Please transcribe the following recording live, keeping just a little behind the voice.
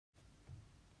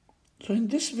So in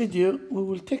this video, we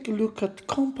will take a look at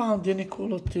compound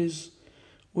inequalities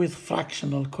with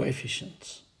fractional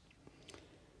coefficients.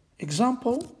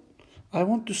 Example, I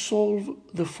want to solve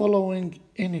the following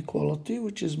inequality,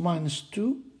 which is minus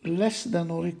 2 less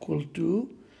than or equal to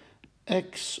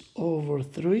x over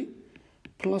 3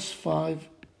 plus 5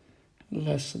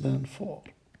 less than 4.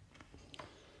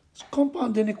 It's a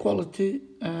compound inequality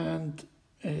and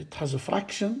it has a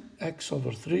fraction, x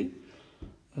over 3.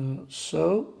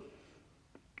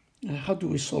 How do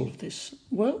we solve this?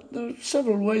 Well, there are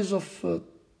several ways of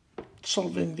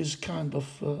solving this kind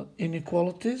of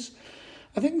inequalities.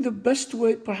 I think the best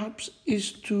way perhaps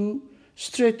is to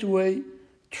straight away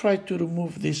try to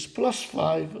remove this plus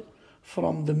 5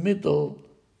 from the middle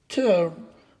term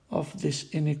of this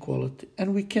inequality.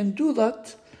 And we can do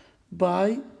that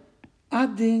by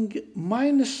adding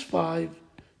minus 5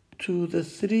 to the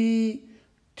three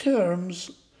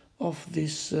terms of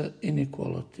this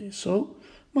inequality. So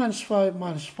minus 5,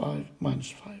 minus 5,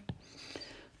 minus 5.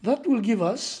 That will give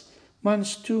us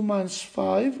minus 2 minus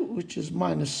 5, which is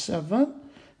minus 7,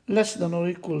 less than or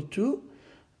equal to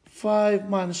 5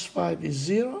 minus 5 is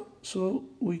 0, so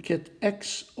we get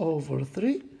x over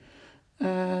 3.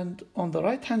 And on the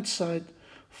right hand side,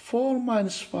 4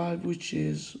 minus 5, which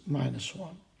is minus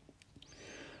 1.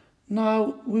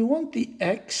 Now we want the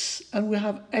x, and we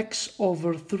have x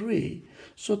over 3.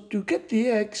 So to get the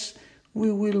x, we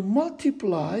will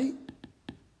multiply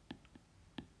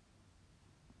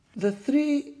the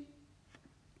three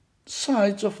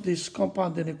sides of this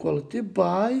compound inequality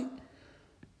by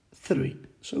 3.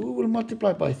 So we will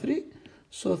multiply by 3.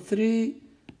 So 3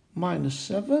 minus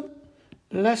 7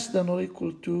 less than or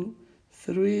equal to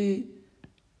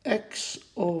 3x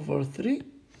over 3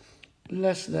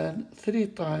 less than 3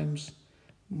 times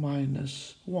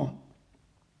minus 1.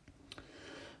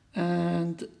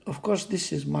 And of course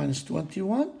this is minus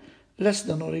 21 less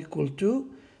than or equal to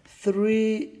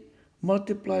 3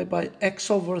 multiplied by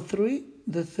x over 3.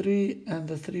 The 3 and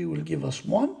the 3 will give us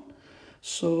 1.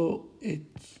 So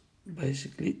it's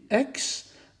basically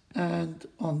x, and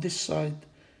on this side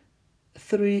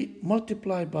 3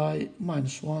 multiplied by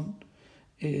minus 1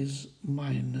 is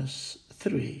minus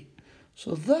 3.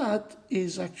 So that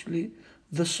is actually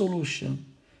the solution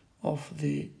of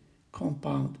the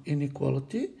compound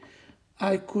inequality.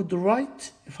 I could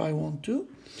write, if I want to,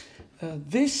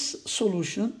 this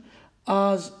solution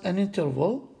as an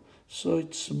interval. So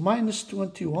it's minus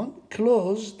 21,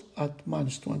 closed at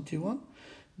minus 21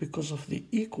 because of the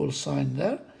equal sign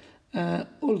there,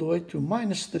 all the way to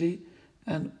minus 3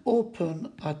 and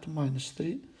open at minus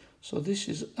 3. So this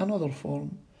is another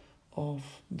form of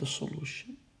the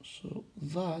solution. So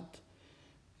that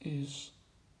is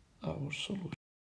our solution.